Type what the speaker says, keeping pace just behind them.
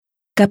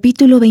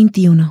Capítulo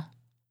 21.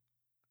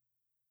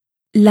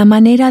 La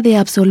manera de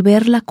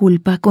absolver la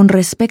culpa con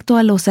respecto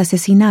a los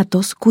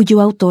asesinatos cuyo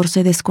autor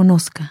se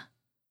desconozca.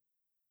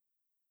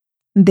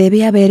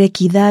 Debe haber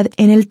equidad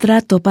en el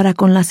trato para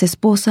con las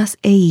esposas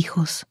e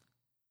hijos.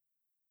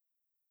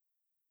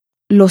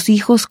 Los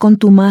hijos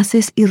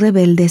contumaces y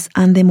rebeldes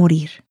han de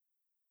morir.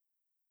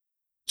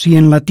 Si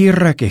en la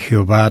tierra que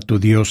Jehová tu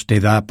Dios te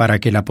da para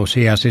que la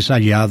poseas es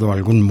hallado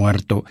algún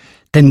muerto,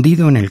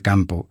 tendido en el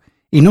campo,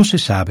 y no se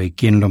sabe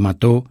quién lo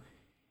mató,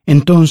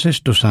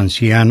 entonces tus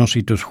ancianos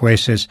y tus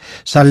jueces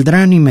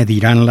saldrán y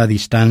medirán la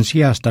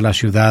distancia hasta las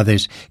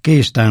ciudades que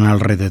están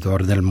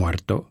alrededor del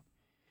muerto.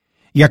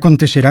 Y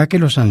acontecerá que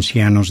los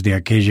ancianos de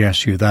aquella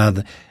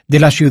ciudad, de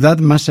la ciudad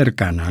más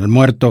cercana al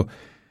muerto,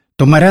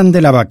 tomarán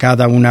de la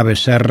vacada una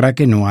becerra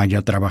que no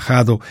haya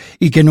trabajado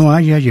y que no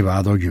haya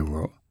llevado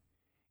yugo.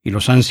 Y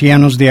los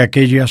ancianos de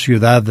aquella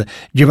ciudad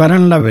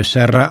llevarán la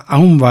becerra a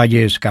un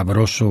valle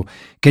escabroso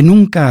que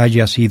nunca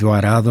haya sido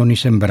arado ni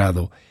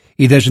sembrado,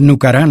 y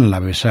desnucarán la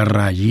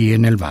becerra allí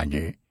en el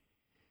valle.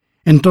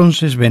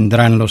 Entonces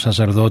vendrán los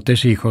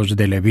sacerdotes hijos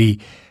de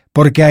Leví,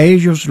 porque a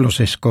ellos los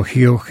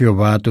escogió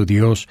Jehová tu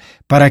Dios,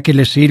 para que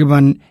les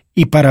sirvan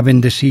y para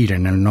bendecir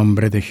en el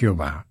nombre de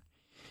Jehová.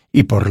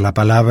 Y por la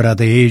palabra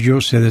de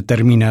ellos se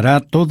determinará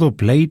todo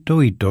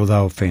pleito y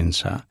toda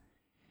ofensa.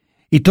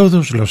 Y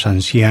todos los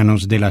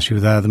ancianos de la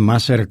ciudad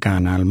más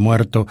cercana al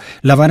muerto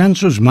lavarán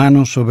sus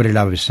manos sobre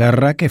la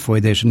becerra que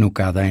fue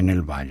desnucada en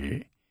el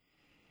valle.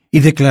 Y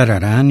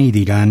declararán y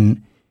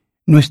dirán: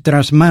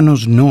 nuestras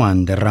manos no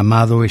han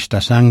derramado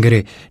esta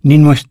sangre, ni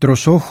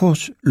nuestros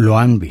ojos lo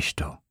han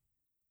visto.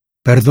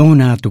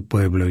 Perdona a tu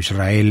pueblo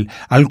Israel,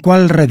 al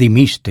cual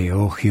redimiste,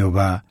 oh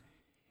Jehová,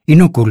 y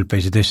no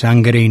culpes de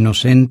sangre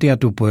inocente a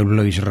tu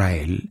pueblo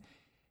Israel,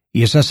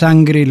 y esa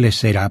sangre les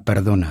será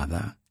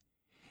perdonada.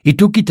 Y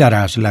tú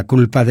quitarás la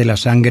culpa de la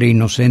sangre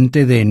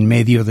inocente de en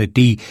medio de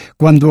ti,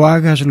 cuando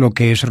hagas lo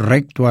que es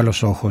recto a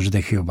los ojos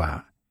de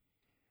Jehová.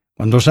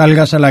 Cuando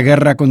salgas a la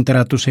guerra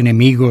contra tus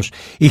enemigos,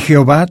 y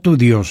Jehová tu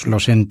Dios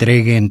los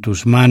entregue en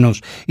tus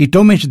manos, y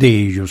tomes de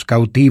ellos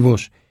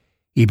cautivos,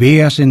 y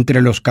veas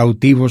entre los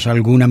cautivos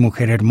alguna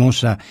mujer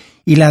hermosa,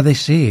 y la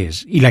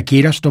desees, y la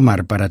quieras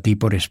tomar para ti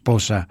por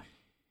esposa,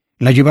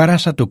 la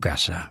llevarás a tu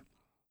casa,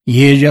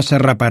 y ella se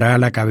rapará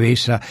la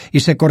cabeza, y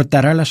se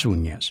cortará las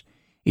uñas,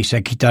 y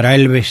se quitará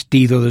el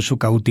vestido de su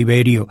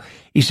cautiverio,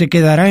 y se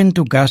quedará en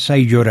tu casa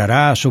y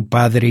llorará a su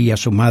padre y a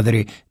su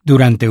madre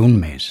durante un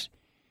mes.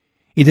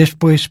 Y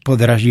después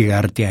podrás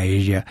llegarte a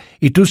ella,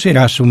 y tú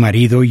serás su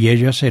marido y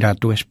ella será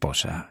tu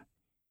esposa.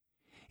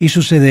 Y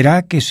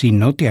sucederá que si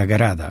no te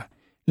agrada,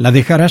 la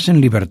dejarás en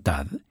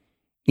libertad,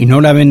 y no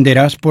la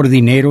venderás por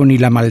dinero ni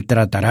la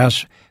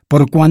maltratarás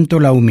por cuanto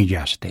la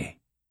humillaste.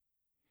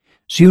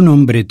 Si un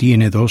hombre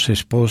tiene dos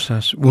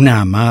esposas, una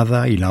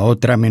amada y la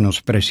otra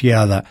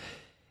menospreciada,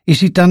 y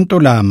si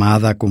tanto la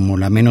amada como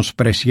la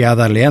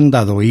menospreciada le han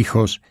dado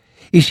hijos,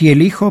 y si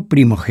el hijo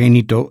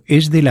primogénito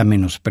es de la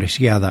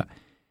menospreciada,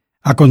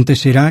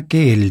 acontecerá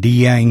que el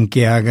día en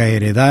que haga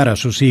heredar a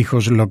sus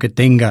hijos lo que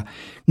tenga,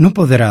 no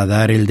podrá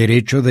dar el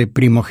derecho de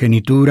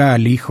primogenitura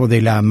al hijo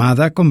de la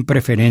amada con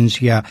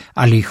preferencia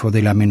al hijo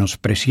de la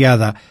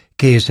menospreciada,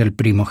 que es el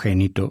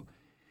primogénito.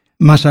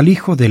 Mas al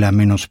hijo de la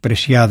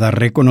menospreciada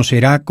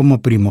reconocerá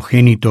como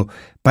primogénito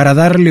para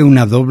darle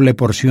una doble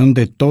porción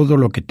de todo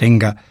lo que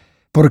tenga,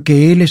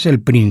 porque él es el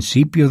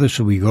principio de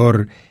su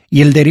vigor, y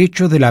el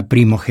derecho de la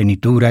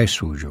primogenitura es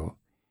suyo.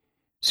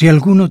 Si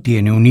alguno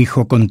tiene un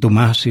hijo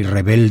contumaz y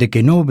rebelde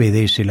que no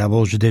obedece la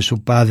voz de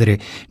su padre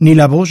ni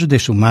la voz de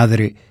su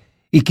madre,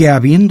 y que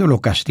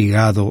habiéndolo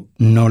castigado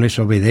no les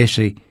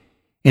obedece,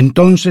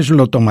 entonces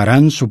lo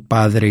tomarán su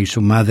padre y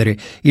su madre,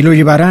 y lo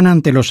llevarán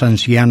ante los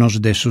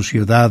ancianos de su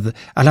ciudad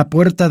a la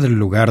puerta del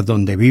lugar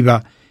donde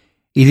viva,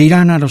 y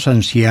dirán a los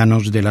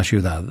ancianos de la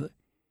ciudad: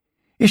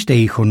 este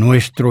hijo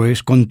nuestro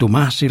es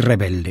contumaz y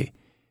rebelde,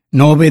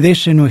 no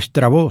obedece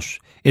nuestra voz,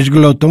 es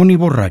glotón y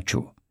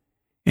borracho.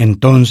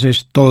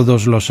 Entonces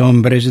todos los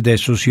hombres de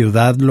su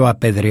ciudad lo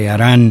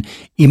apedrearán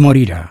y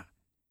morirá.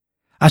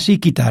 Así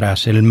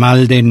quitarás el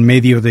mal de en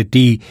medio de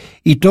ti,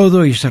 y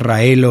todo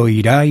Israel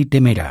oirá y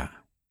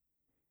temerá.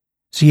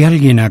 Si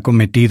alguien ha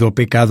cometido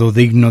pecado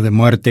digno de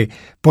muerte,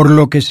 por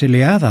lo que se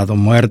le ha dado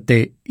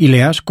muerte y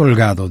le has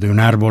colgado de un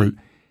árbol,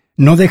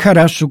 no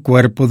dejarás su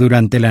cuerpo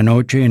durante la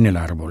noche en el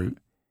árbol.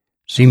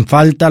 Sin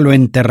falta lo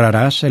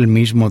enterrarás el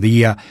mismo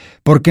día,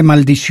 porque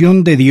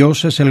maldición de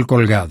Dios es el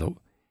colgado,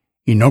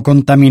 y no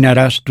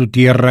contaminarás tu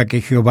tierra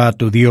que Jehová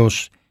tu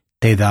Dios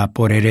te da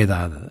por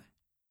heredad.